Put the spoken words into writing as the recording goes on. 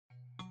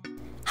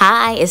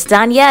Hi, it's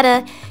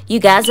Danietta. You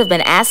guys have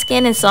been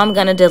asking, and so I'm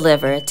going to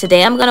deliver.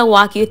 Today I'm going to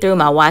walk you through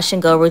my wash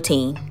and go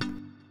routine.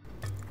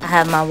 I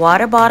have my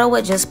water bottle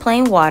with just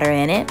plain water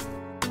in it.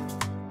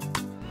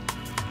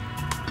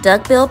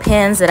 Duckbill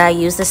pins that I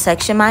use to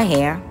section my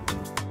hair.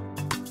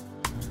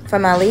 For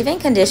my leave-in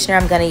conditioner,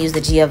 I'm going to use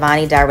the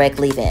Giovanni Direct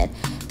Leave-In.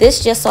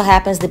 This just so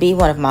happens to be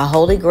one of my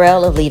holy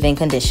grail of leave-in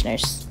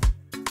conditioners.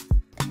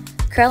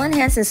 Curl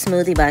Enhancing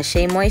Smoothie by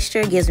Shea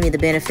Moisture gives me the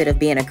benefit of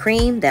being a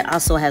cream that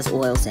also has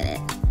oils in it.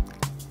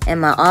 And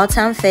my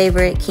all-time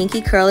favorite, Kinky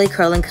Curly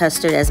Curling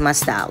Custard as my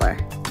styler.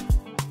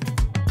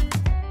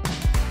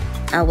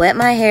 I wet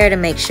my hair to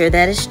make sure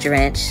that it's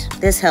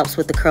drenched. This helps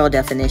with the curl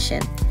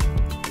definition.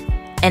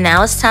 And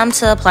now it's time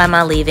to apply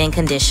my leave-in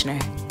conditioner.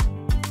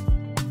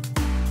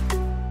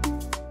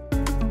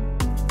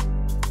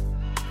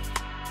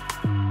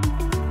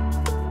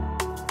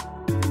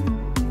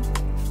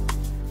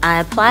 I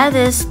apply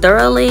this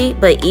thoroughly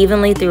but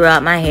evenly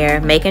throughout my hair,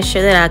 making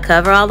sure that I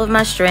cover all of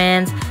my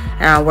strands,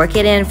 and I work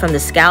it in from the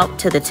scalp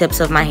to the tips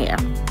of my hair.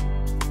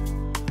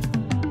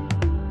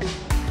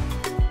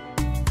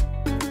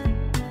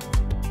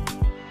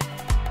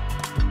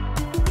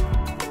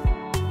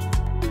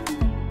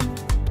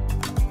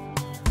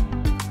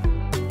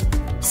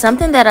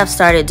 Something that I've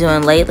started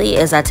doing lately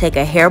is I take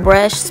a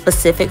hairbrush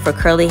specific for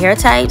curly hair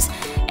types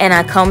and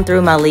I comb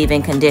through my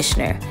leave-in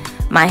conditioner.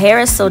 My hair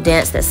is so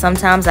dense that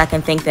sometimes I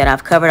can think that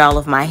I've covered all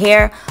of my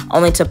hair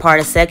only to part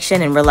a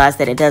section and realize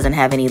that it doesn't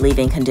have any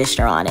leave-in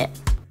conditioner on it.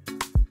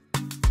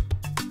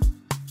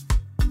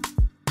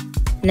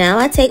 Now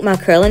I take my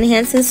Curl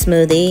Enhancing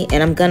Smoothie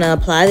and I'm going to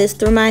apply this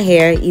through my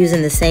hair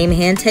using the same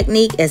hand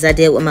technique as I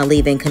did with my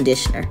leave-in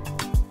conditioner.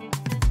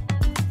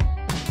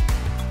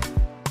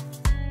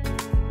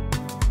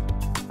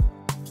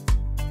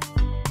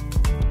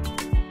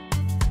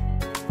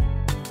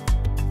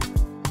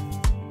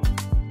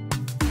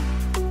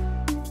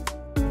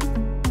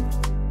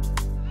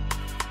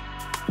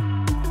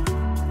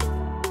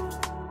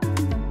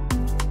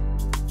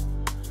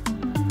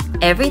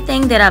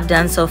 Everything that I've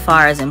done so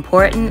far is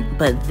important,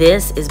 but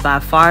this is by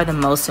far the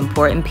most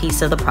important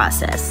piece of the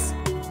process.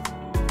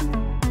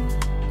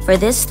 For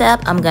this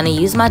step, I'm going to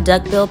use my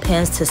duckbill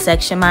pins to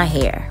section my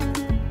hair.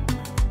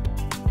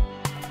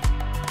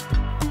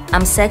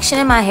 I'm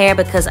sectioning my hair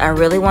because I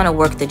really want to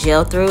work the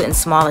gel through in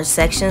smaller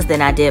sections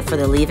than I did for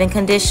the leave-in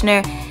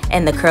conditioner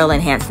and the Curl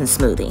Enhancing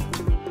Smoothie.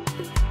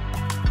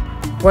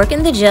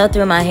 Working the gel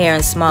through my hair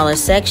in smaller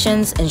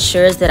sections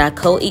ensures that I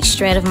coat each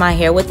strand of my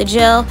hair with the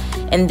gel,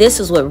 and this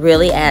is what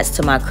really adds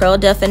to my curl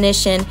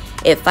definition.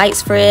 It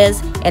fights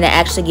frizz, and it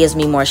actually gives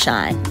me more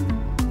shine.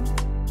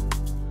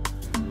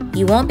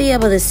 You won't be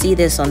able to see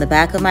this on the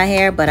back of my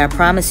hair, but I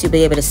promise you'll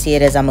be able to see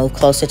it as I move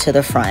closer to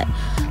the front.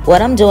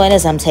 What I'm doing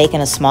is I'm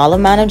taking a small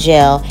amount of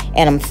gel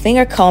and I'm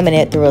finger combing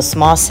it through a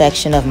small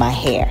section of my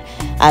hair.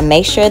 I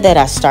make sure that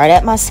I start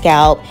at my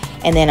scalp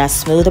and then I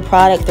smooth the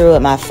product through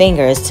with my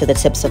fingers to the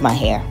tips of my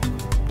hair.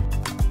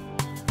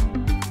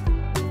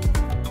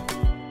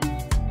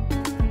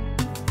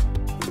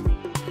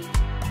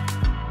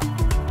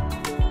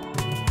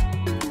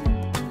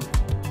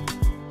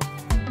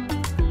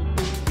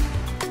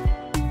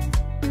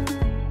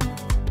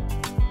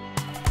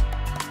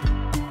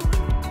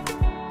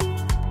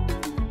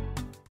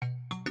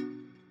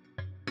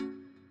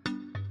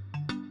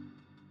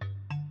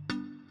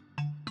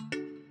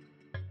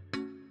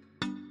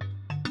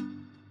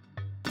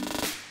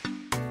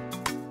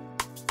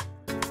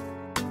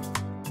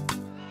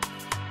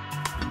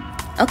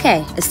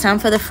 Okay, it's time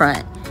for the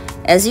front.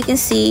 As you can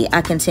see,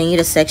 I continue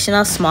to section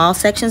off small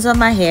sections of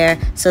my hair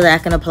so that I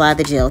can apply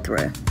the gel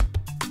through.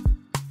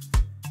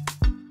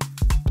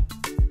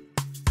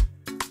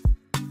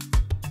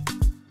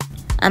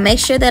 I make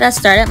sure that I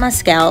start at my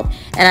scalp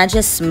and I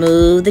just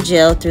smooth the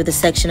gel through the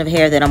section of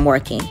hair that I'm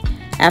working.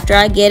 After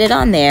I get it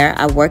on there,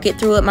 I work it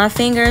through with my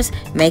fingers,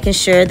 making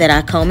sure that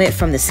I comb it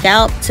from the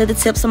scalp to the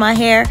tips of my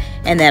hair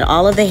and that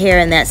all of the hair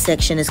in that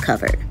section is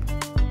covered.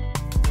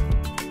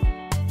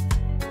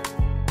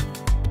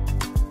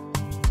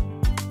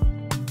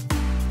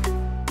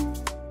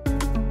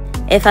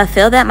 If I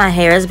feel that my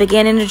hair is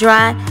beginning to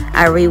dry,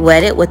 I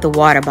re-wet it with the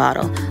water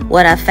bottle.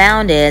 What I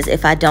found is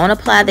if I don't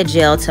apply the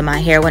gel to my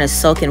hair when it's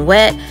soaking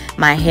wet,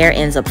 my hair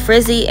ends up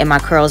frizzy and my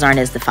curls aren't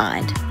as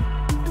defined.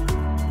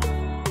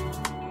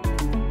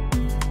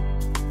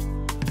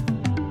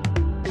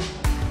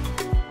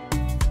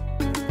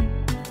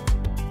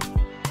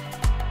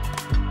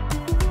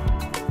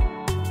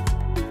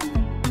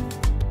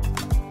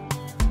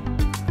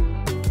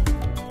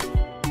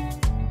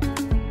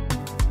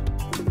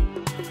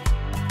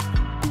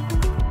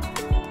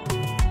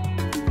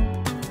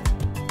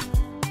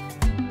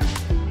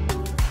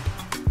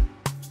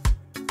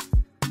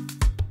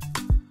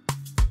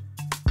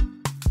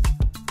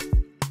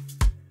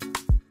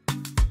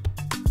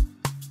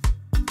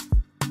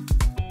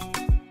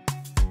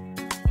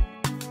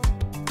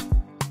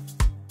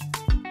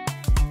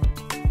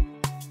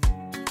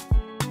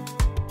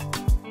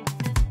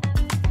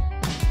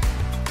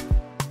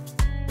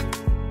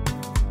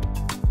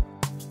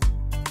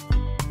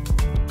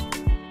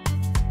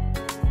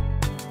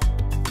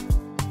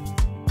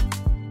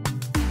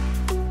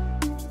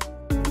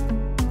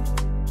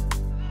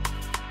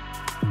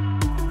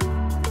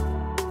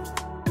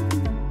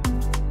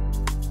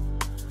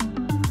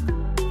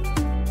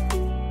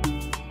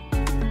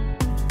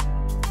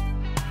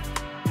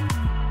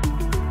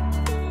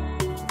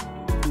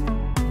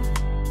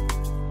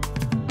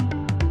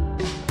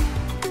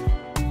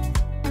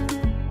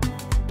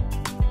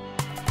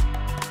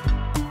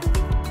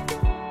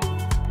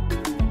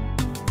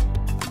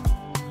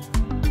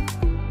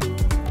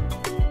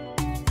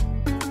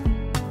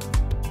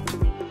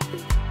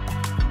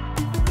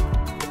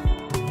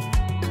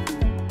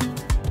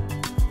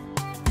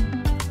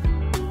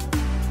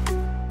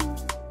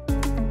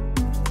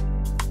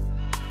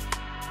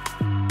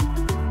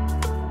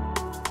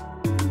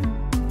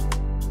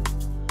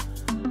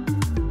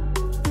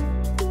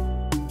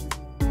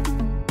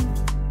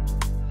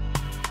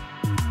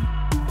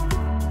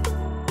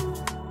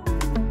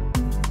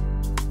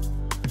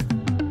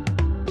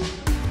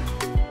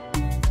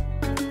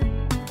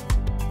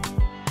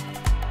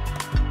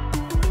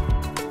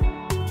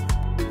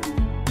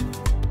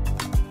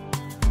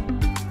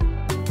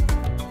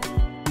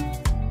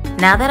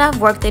 Now that I've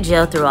worked the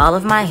gel through all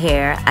of my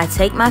hair, I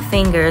take my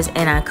fingers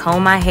and I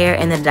comb my hair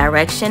in the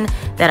direction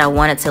that I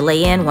want it to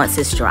lay in once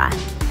it's dry.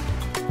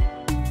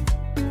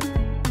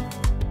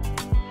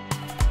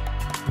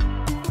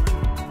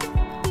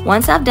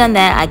 Once I've done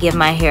that, I give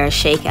my hair a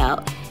shake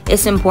out.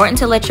 It's important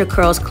to let your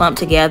curls clump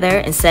together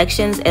in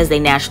sections as they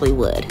naturally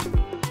would.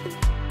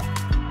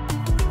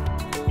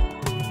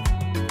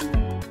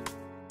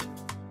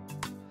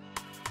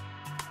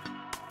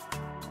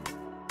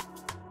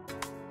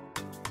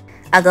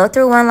 I go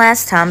through one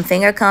last time,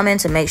 finger combing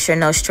to make sure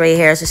no stray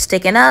hairs are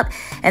sticking up,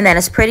 and that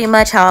is pretty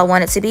much how I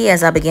want it to be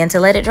as I begin to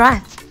let it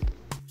dry.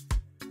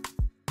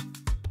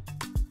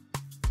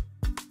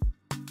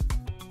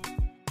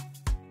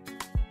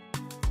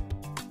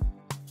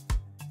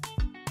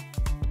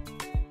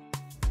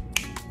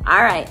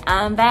 Alright,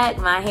 I'm back.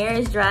 My hair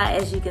is dry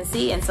as you can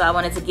see, and so I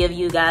wanted to give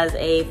you guys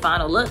a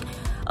final look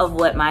of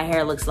what my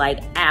hair looks like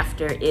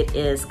after it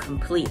is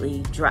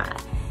completely dry.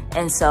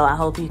 And so I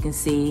hope you can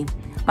see.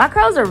 My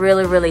curls are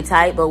really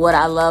tight, but what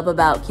I love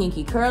about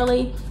Kinky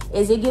Curly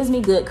is it gives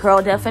me good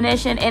curl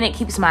definition and it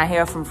keeps my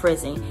hair from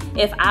frizzing.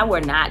 If I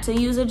were not to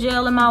use a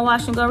gel in my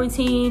wash and go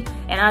routine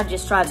and I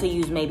just tried to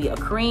use maybe a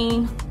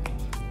cream,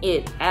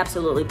 it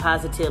absolutely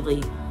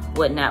positively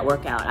would not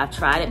work out. I've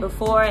tried it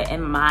before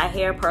and my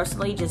hair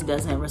personally just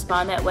doesn't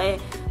respond that way.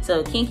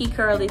 So Kinky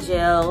Curly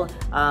Gel,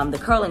 the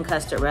curling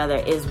custard rather,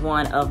 is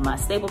one of my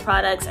staple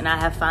products, and I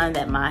have found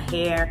that my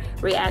hair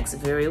reacts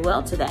very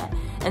well to that.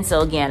 And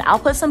so again, I'll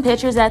put some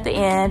pictures at the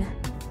end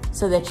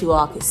so that you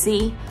all can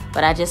see,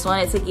 but I just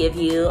wanted to give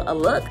you a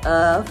look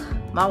of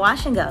my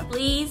wash and go.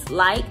 Please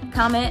like,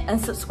 comment, and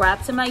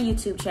subscribe to my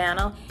YouTube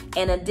channel.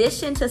 In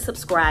addition to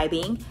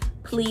subscribing,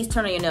 please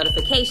turn on your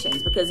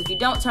notifications, because if you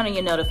don't turn on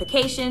your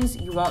notifications,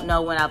 you won't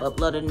know when I've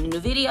uploaded a new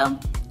video.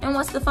 And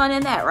what's the fun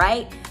in that,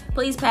 right?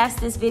 Please pass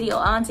this video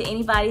on to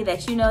anybody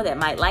that you know that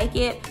might like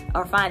it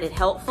or find it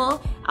helpful.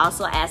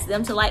 Also ask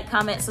them to like,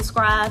 comment,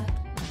 subscribe,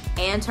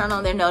 and turn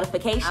on their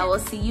notifications. I will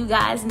see you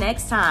guys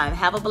next time.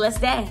 Have a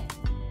blessed day.